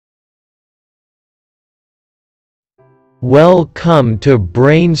Welcome to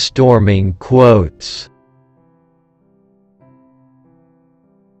Brainstorming Quotes.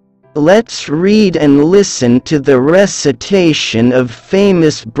 Let's read and listen to the recitation of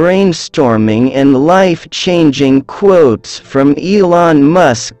famous brainstorming and life-changing quotes from Elon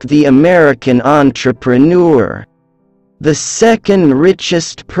Musk, the American entrepreneur, the second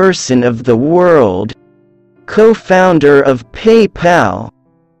richest person of the world, co-founder of PayPal,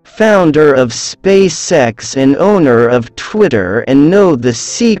 founder of SpaceX and owner of Twitter, and know the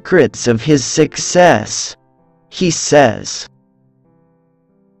secrets of his success. He says,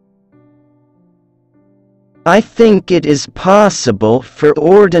 "I think it is possible for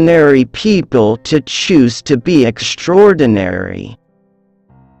ordinary people to choose to be extraordinary.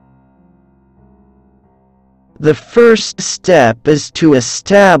 The first step is to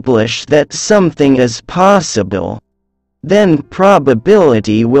establish that something is possible. Then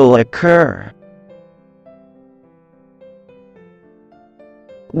probability will occur.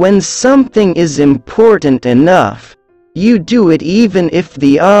 When something is important enough, you do it even if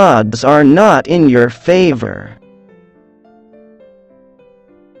the odds are not in your favor.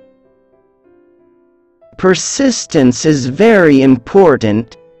 Persistence is very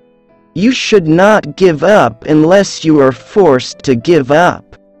important. You should not give up unless you are forced to give up."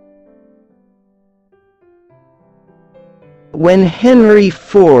 When Henry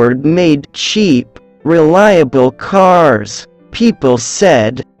Ford made cheap, reliable cars, people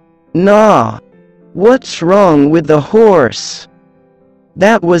said, "Nah, what's wrong with the horse?"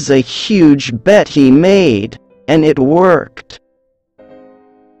 That was a huge bet he made, and it worked.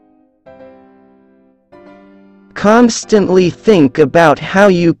 Constantly think about how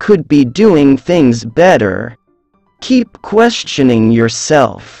you could be doing things better. Keep questioning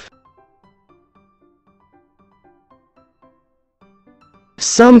yourself.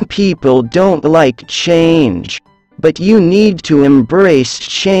 Some people don't like change, but you need to embrace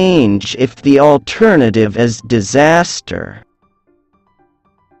change if the alternative is disaster.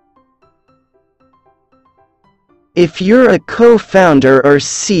 If you're a co-founder or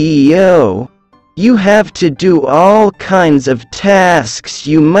CEO, you have to do all kinds of tasks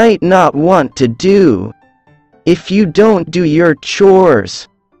you might not want to do. If you don't do your chores,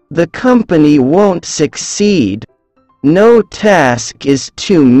 the company won't succeed. No task is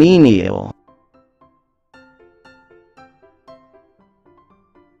too menial.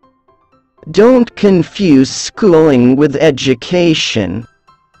 Don't confuse schooling with education.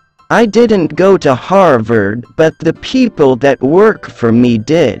 I didn't go to Harvard, but the people that work for me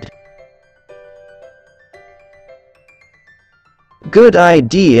did. Good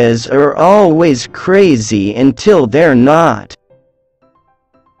ideas are always crazy until they're not.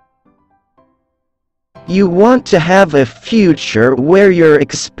 You want to have a future where you're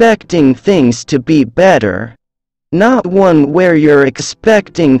expecting things to be better, not one where you're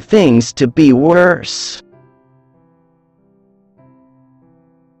expecting things to be worse.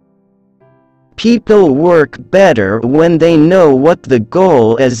 People work better when they know what the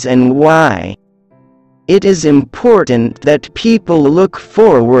goal is and why. It is important that people look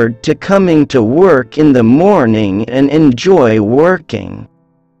forward to coming to work in the morning and enjoy working.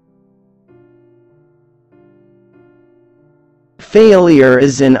 Failure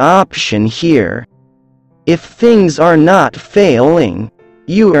is an option here. If things are not failing,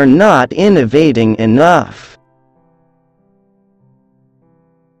 you are not innovating enough.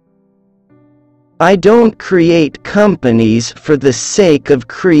 I don't create companies for the sake of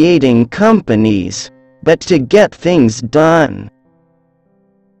creating companies, but to get things done.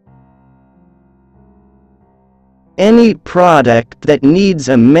 Any product that needs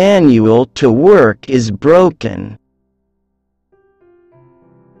a manual to work is broken.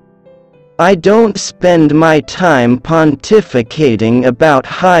 I don't spend my time pontificating about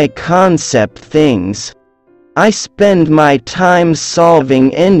high-concept things. I spend my time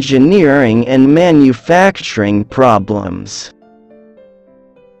solving engineering and manufacturing problems.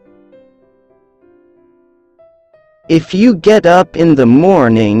 If you get up in the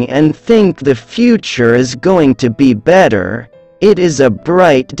morning and think the future is going to be better, it is a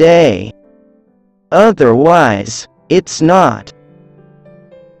bright day. Otherwise, it's not.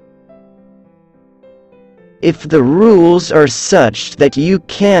 If the rules are such that you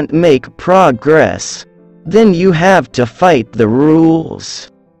can't make progress, then you have to fight the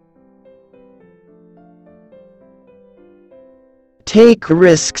rules. Take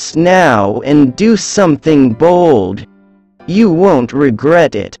risks now and do something bold. You won't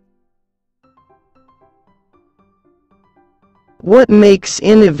regret it. What makes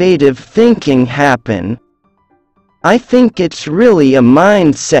innovative thinking happen? I think it's really a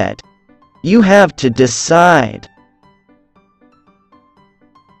mindset. You have to decide.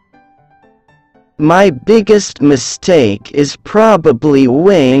 My biggest mistake is probably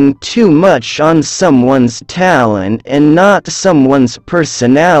weighing too much on someone's talent and not someone's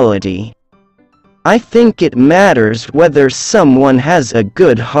personality. I think it matters whether someone has a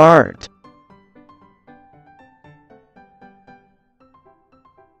good heart.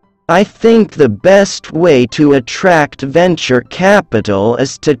 I think the best way to attract venture capital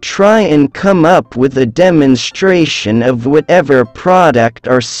is to try and come up with a demonstration of whatever product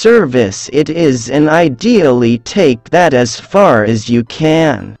or service it is and ideally take that as far as you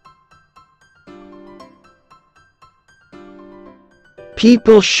can.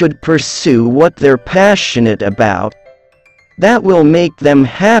 People should pursue what they're passionate about. That will make them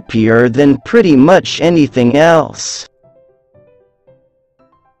happier than pretty much anything else.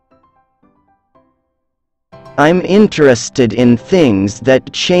 I'm interested in things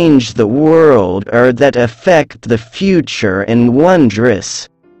that change the world or that affect the future and wondrous,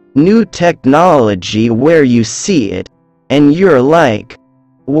 new technology where you see it, and you're like,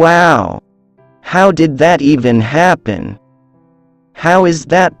 wow, how did that even happen? How is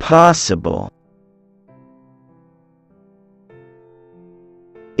that possible?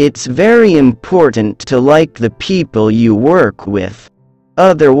 It's very important to like the people you work with,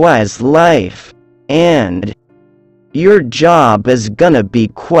 otherwise life, and your job is gonna be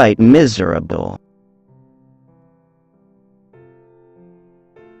quite miserable.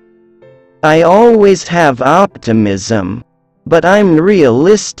 I always have optimism, but I'm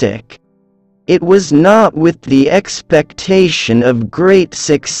realistic. It was not with the expectation of great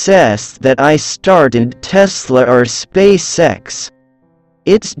success that I started Tesla or SpaceX.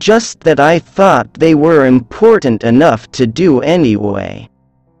 It's just that I thought they were important enough to do anyway.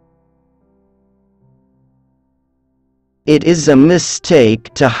 It is a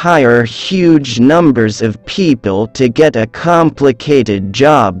mistake to hire huge numbers of people to get a complicated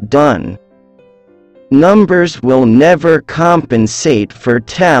job done. Numbers will never compensate for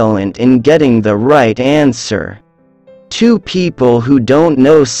talent in getting the right answer. Two people who don't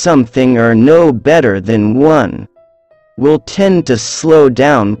know something or know better than one will tend to slow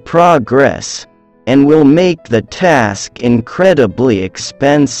down progress, and will make the task incredibly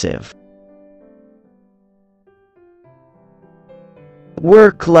expensive.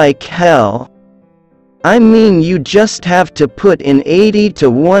 Work like hell. I mean, you just have to put in 80 to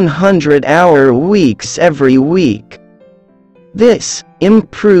 100-hour weeks every week. This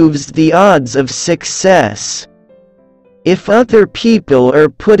improves the odds of success. If other people are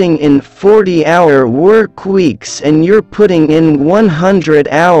putting in 40-hour work weeks and you're putting in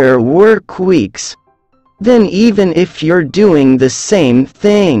 100-hour work weeks, then even if you're doing the same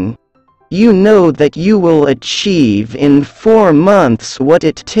thing, you know that you will achieve in 4 months what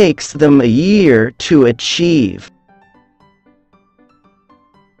it takes them a year to achieve.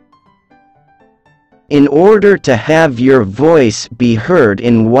 In order to have your voice be heard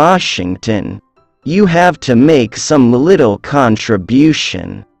in Washington, you have to make some little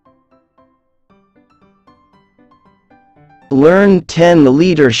contribution. Learn 10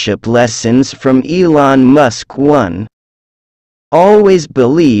 leadership lessons from Elon Musk. 1. Always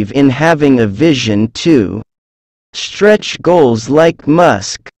believe in having a vision. 2. Stretch goals like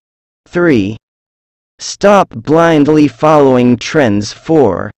Musk. 3. Stop blindly following trends.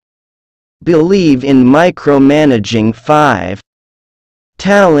 4. Believe in micromanaging. 5.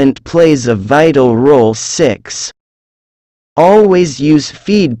 Talent plays a vital role. 6. Always use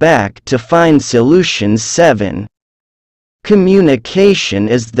feedback to find solutions. 7. Communication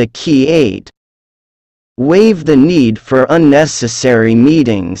is the key. 8. Waive the need for unnecessary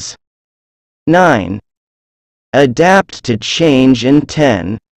meetings. 9. Adapt to change. And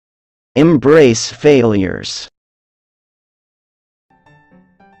 10. Embrace failures.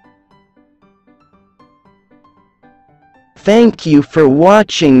 Thank you for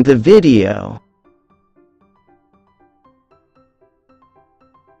watching the video.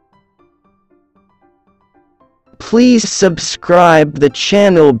 Please subscribe the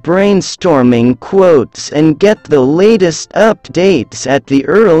channel Brainstorming Quotes and get the latest updates at the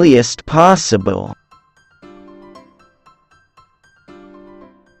earliest possible.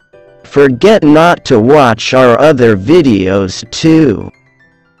 Forget not to watch our other videos too.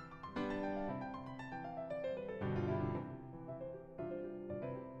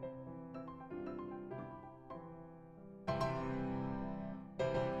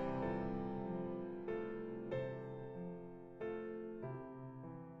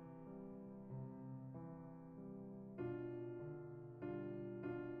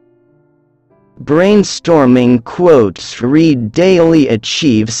 Brainstorming Quotes. Read daily,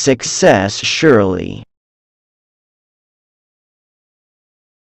 achieve success surely.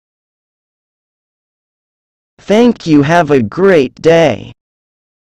 Thank you. Have a great day.